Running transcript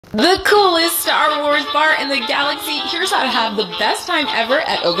The coolest Star Wars bar in the galaxy. Here's how to have the best time ever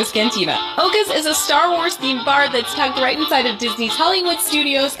at Oga's Cantina. Oga's is a Star Wars themed bar that's tucked right inside of Disney's Hollywood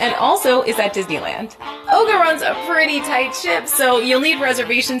Studios and also is at Disneyland. Oga runs a pretty tight ship, so you'll need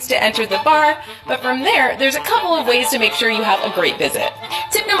reservations to enter the bar, but from there, there's a couple of ways to make sure you have a great visit.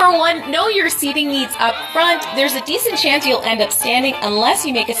 Tip number 1, know your seating needs up front. There's a decent chance you'll end up standing unless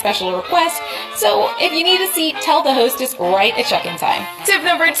you make a special request, so if you need a seat, tell the hostess right at check-in time. Tip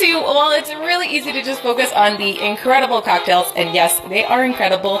number 2, while it's really easy to just focus on the incredible cocktails, and yes, they are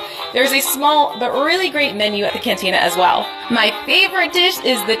incredible, there's a small but really great menu at the cantina as well. My favorite dish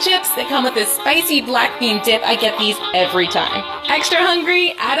is the chips that come with this spicy black bean dip. I get these every time. Extra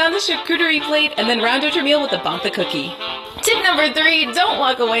hungry? Add on the charcuterie plate and then round out your meal with a bantha cookie. Tip number 3, don't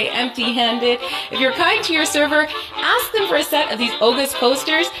walk away empty-handed. If you're kind to your server, ask them for a set of these Oga's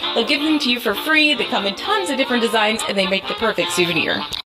posters. They'll give them to you for free. They come in tons of different designs and they make the perfect souvenir.